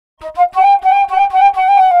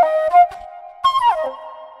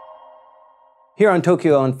Here on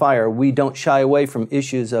Tokyo on Fire, we don't shy away from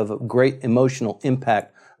issues of great emotional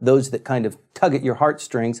impact, those that kind of tug at your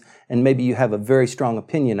heartstrings and maybe you have a very strong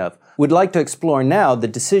opinion of. We'd like to explore now the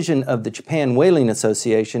decision of the Japan Whaling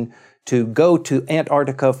Association to go to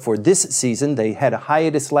Antarctica for this season. They had a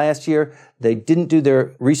hiatus last year. They didn't do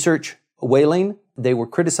their research whaling. They were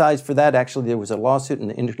criticized for that. Actually, there was a lawsuit in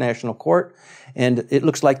the International Court, and it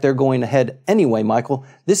looks like they're going ahead anyway, Michael.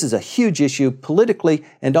 This is a huge issue politically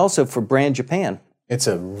and also for Brand Japan. It's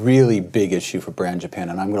a really big issue for Brand Japan,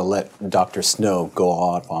 and I'm going to let Dr. Snow go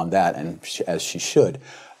off on that, and as she should.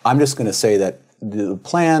 I'm just going to say that the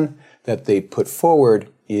plan that they put forward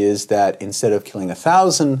is that instead of killing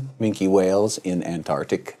 1,000 minke whales in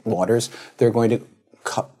Antarctic waters, they're going to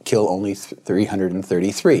kill only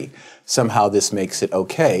 333. Somehow this makes it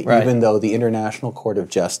okay, right, even though the International Court of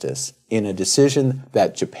Justice, in a decision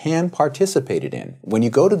that Japan participated in, when you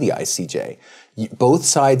go to the ICJ, both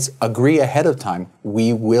sides agree ahead of time,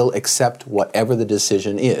 we will accept whatever the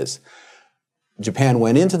decision is. Japan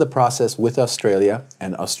went into the process with Australia,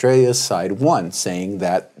 and Australia's side won, saying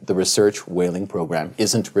that the research whaling program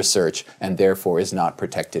isn't research and therefore is not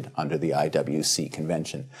protected under the IWC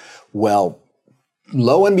convention. Well,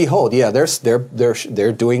 lo and behold, yeah,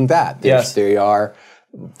 they're doing that. Yes. They are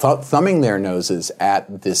thumbing their noses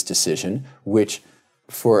at this decision, which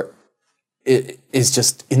it is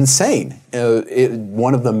just insane.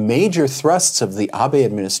 One of the major thrusts of the Abe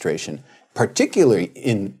administration, particularly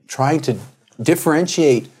in trying to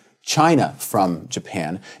differentiate China from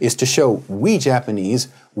Japan, is to show we Japanese,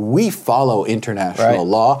 we follow international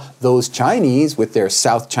law. Those Chinese, with their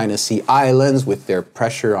South China Sea islands, with their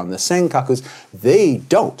pressure on the Senkakus, they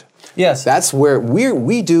don't. Yes. That's where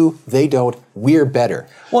we do, they don't, we're better.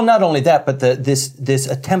 Well, not only that, but this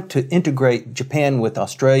attempt to integrate Japan with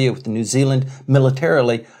Australia, with New Zealand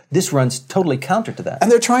militarily, this runs totally counter to that.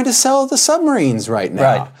 And they're trying to sell the submarines right now.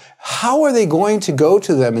 Right. How are they going to go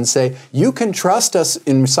to them and say, you can trust us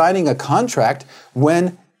in signing a contract,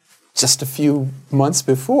 when just a few months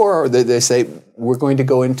before they say, we're going to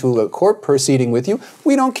go into a court proceeding with you.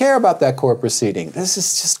 We don't care about that court proceeding. This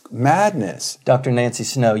is just madness. Dr. Nancy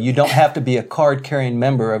Snow, you don't have to be a card-carrying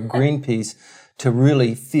member of Greenpeace to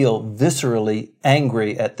really feel viscerally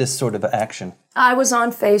angry at this sort of action. I was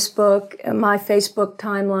on Facebook, and my Facebook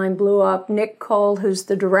timeline blew up. Nick Cole, who's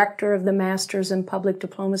the director of the Masters in Public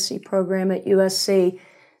Diplomacy program at USC,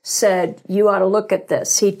 said, you ought to look at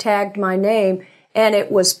this. He tagged my name, and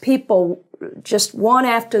it was people just one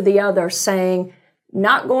after the other saying,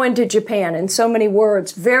 not going to Japan, in so many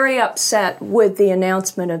words, very upset with the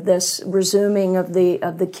announcement of this resuming of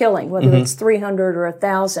the killing, whether it's 300 or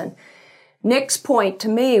 1,000. Nick's point to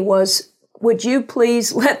me was, would you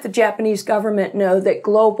please let the Japanese government know that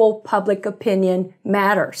global public opinion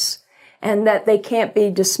matters and that they can't be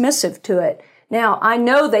dismissive to it? Now, I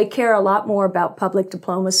know they care a lot more about public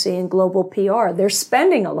diplomacy and global PR. They're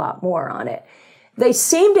spending a lot more on it. They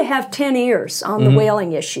seem to have 10 ears on the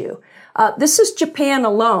whaling issue. This is Japan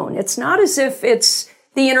alone. It's not as if it's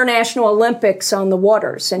the International Olympics on the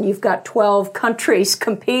waters and you've got 12 countries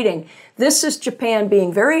competing. This is Japan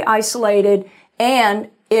being very isolated, and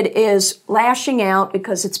it is lashing out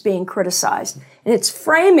because it's being criticized. And it's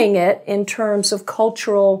framing it in terms of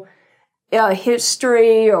cultural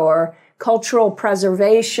history or cultural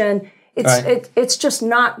preservation. It's just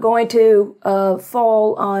not going to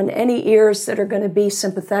fall on any ears that are going to be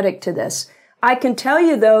sympathetic to this. I can tell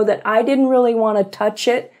you, though, that I didn't really want to touch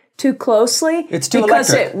it too closely. It's too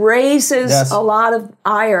because electric. It raises a lot of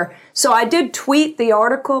ire. So I did tweet the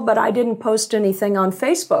article, but I didn't post anything on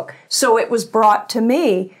Facebook. So it was brought to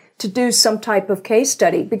me to do some type of case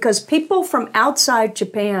study, because people from outside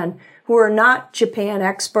Japan who are not Japan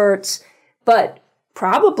experts, but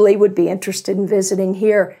probably would be interested in visiting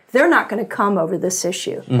here, they're not going to come over this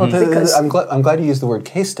issue. Well, I'm glad you used the word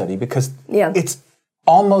case study, because it's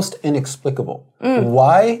almost inexplicable.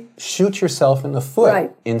 Why shoot yourself in the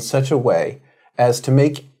foot in such a way as to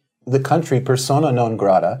make the country persona non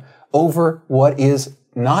grata over what is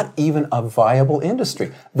not even a viable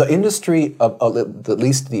industry? The industry of at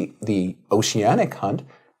least the oceanic hunt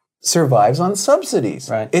survives on subsidies.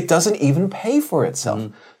 It doesn't even pay for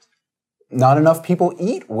itself. Not enough people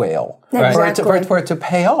eat whale for it to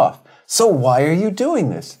pay off. So why are you doing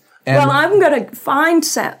this? Well, I'm going to find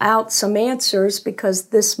out some answers, because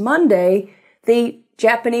this Monday, the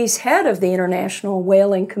Japanese head of the International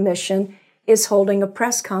Whaling Commission is holding a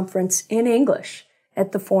press conference in English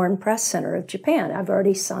at the Foreign Press Center of Japan. I've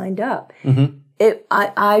already signed up.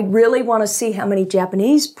 I really want to see how many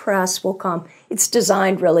Japanese press will come. It's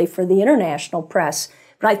designed really for the international press.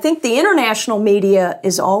 But I think the international media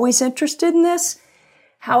is always interested in this.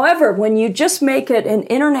 However, when you just make it an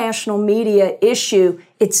international media issue,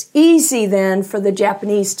 it's easy then for the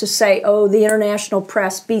Japanese to say, oh, the international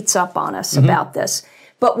press beats up on us about this.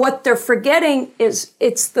 But what they're forgetting is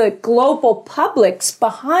it's the global publics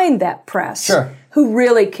behind that press who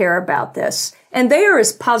really care about this. And they are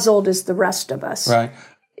as puzzled as the rest of us. Right.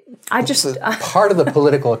 Part of the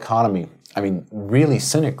political economy, I mean, really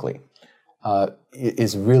cynically,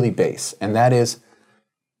 is really base. And that is,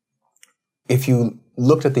 if you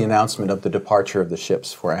looked at the announcement of the departure of the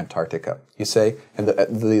ships for Antarctica, you say, and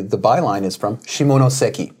the byline is from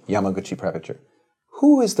Shimonoseki, Yamaguchi Prefecture.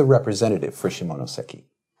 Who is the representative for Shimonoseki?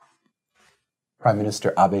 Prime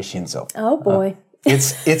Minister Abe Shinzo. Oh boy.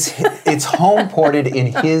 It's home ported in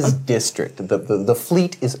his district. The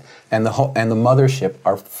fleet is and the mothership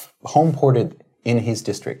are home ported in his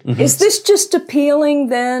district. Is this just appealing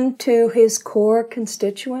then to his core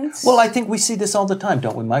constituents? Well, I think we see this all the time,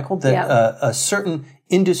 don't we, Michael? That a certain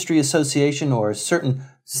industry association or a certain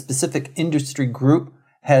specific industry group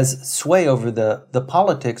has sway over the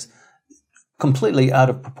politics completely out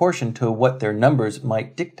of proportion to what their numbers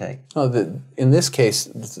might dictate. In this case,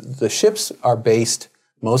 the ships are based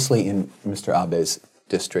mostly in Mr. Abe's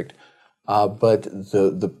district, but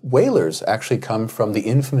the whalers actually come from the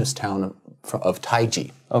infamous town of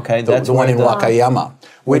Taiji. Okay, that's the one in Wakayama,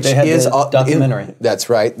 which is documentary.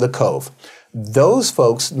 That's right, the Cove. Those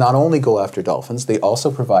folks not only go after dolphins, they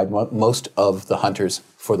also provide most of the hunters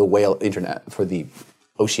for the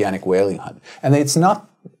oceanic whaling hunt. And it's not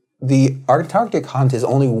the Antarctic hunt is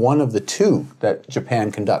only one of the two that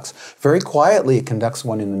Japan conducts. Very quietly, it conducts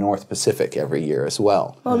one in the North Pacific every year as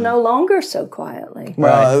well. Well, no longer so quietly.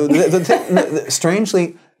 Well,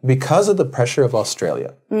 strangely, because of the pressure of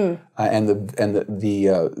Australia and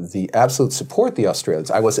the absolute support the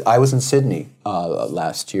Australians. I was in Sydney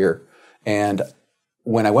last year, and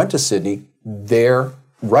when I went to Sydney, there,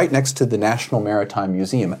 right next to the National Maritime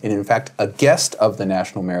Museum, and in fact, a guest of the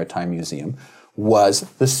National Maritime Museum was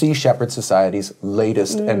the Sea Shepherd Society's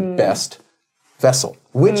latest and best vessel,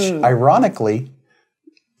 which, ironically,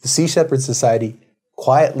 the Sea Shepherd Society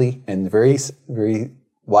quietly and very, very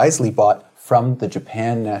wisely bought from the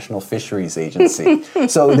Japan National Fisheries Agency.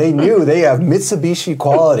 So they knew they have Mitsubishi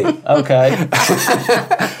quality. Okay.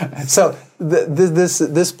 So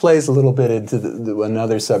this plays a little bit into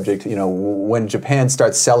another subject. You know, when Japan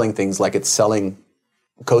starts selling things like it's selling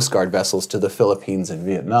Coast Guard vessels to the Philippines and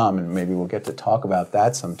Vietnam, and maybe we'll get to talk about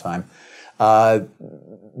that sometime.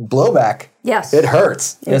 Blowback, yes, it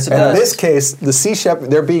hurts. Yes, it and does. In this case, the Sea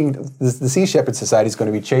Shepherd, the Sea Shepherd Society is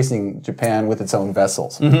going to be chasing Japan with its own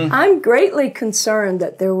vessels. Mm-hmm. I'm greatly concerned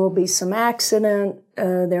that there will be some accident.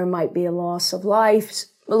 There might be a loss of life,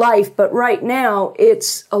 but right now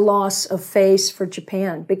it's a loss of face for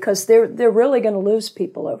Japan because they're really going to lose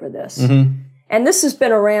people over this. Mm-hmm. And this has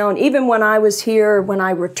been around even when I was here, when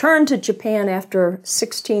I returned to Japan after a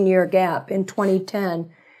 16-year gap in 2010,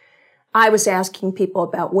 I was asking people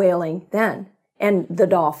about whaling then and the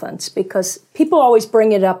dolphins because people always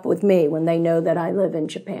bring it up with me when they know that I live in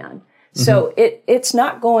Japan. Mm-hmm. So it's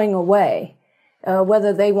not going away,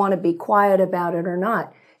 whether they want to be quiet about it or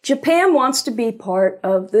not. Japan wants to be part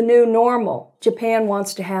of the new normal. Japan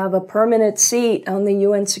wants to have a permanent seat on the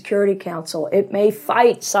UN Security Council. It may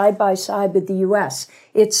fight side by side with the U.S.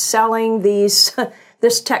 It's selling this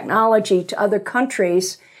technology to other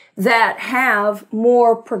countries that have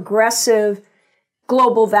more progressive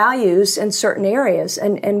global values in certain areas.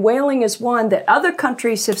 And whaling is one that other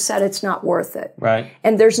countries have said it's not worth it. Right.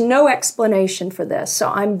 And there's no explanation for this. So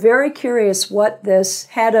I'm very curious what this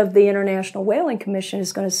head of the International Whaling Commission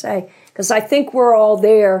is going to say. Because I think we're all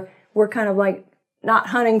there. We're kind of like not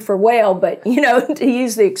hunting for whale, but, you know, to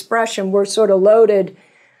use the expression, we're sort of loaded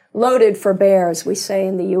for bear, as we say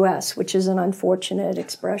in the U.S., which is an unfortunate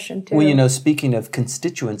expression, too. Well, you know, speaking of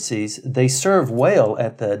constituencies, they serve whale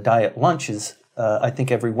at the diet lunches, I think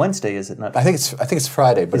every Wednesday, is it not? I think it's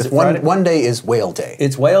Friday, but Is it Friday? One day is Whale Day.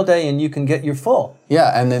 It's whale day, and you can get your full.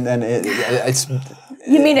 Yeah, and it's.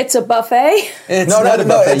 You mean it's a buffet? It's No, not no, a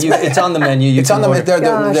no, buffet. it's- It's on the menu. You It's can on the order.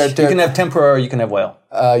 menu. You can have tempura or you can have whale.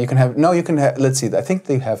 You can have. Let's see. I think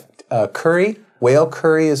they have curry. Whale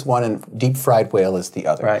curry is one, and deep fried whale is the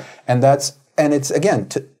other. Right. And it's again,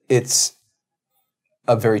 it's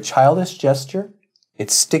a very childish gesture.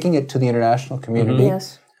 It's sticking it to the international community.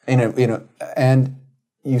 Yes. And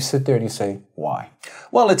you sit there and you say, why?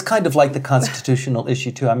 Well, it's kind of like the constitutional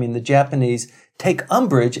issue, too. I mean, the Japanese take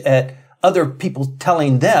umbrage at other people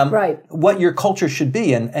telling them Right. what your culture should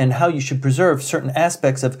be and how you should preserve certain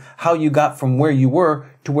aspects of how you got from where you were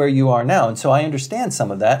to where you are now. And so I understand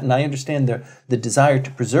some of that, and I understand the desire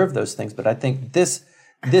to preserve those things. But I think this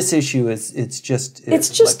issue it's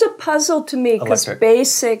just a puzzle to me, because electric.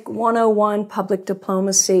 basic 101 public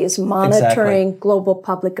diplomacy is monitoring Exactly. global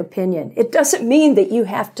public opinion. It doesn't mean that you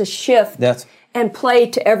have to shift That's- and play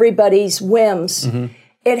to everybody's whims.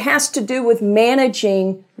 It has to do with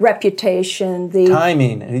managing reputation, the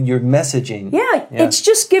timing, your messaging. Yeah, it's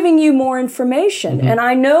just giving you more information. And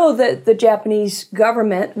I know that the Japanese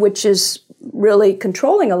government, which is really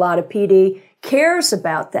controlling a lot of PD, cares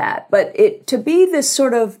about that. But to be this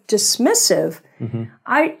sort of dismissive,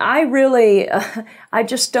 I really, I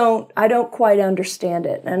don't quite understand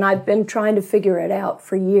it. And I've been trying to figure it out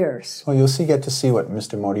for years. Well, you'll get to see what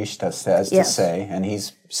Mr. Morishita has to Yes. say, and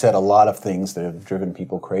he's said a lot of things that have driven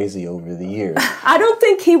people crazy over the years. I don't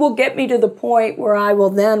think he will get me to the point where I will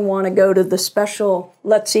then want to go to the special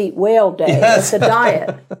Let's Eat Whale Day. Yes. It's a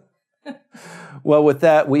diet. Well, with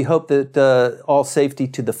that, we hope that all safety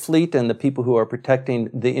to the fleet and the people who are protecting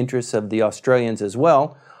the interests of the Australians as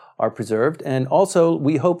well are preserved. And also,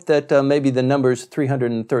 we hope that maybe the numbers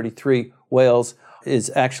 333 whales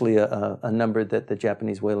is actually a number that the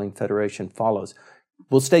Japanese Whaling Federation follows.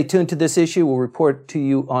 We'll stay tuned to this issue. We'll report to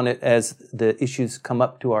you on it as the issues come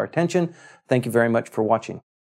up to our attention. Thank you very much for watching.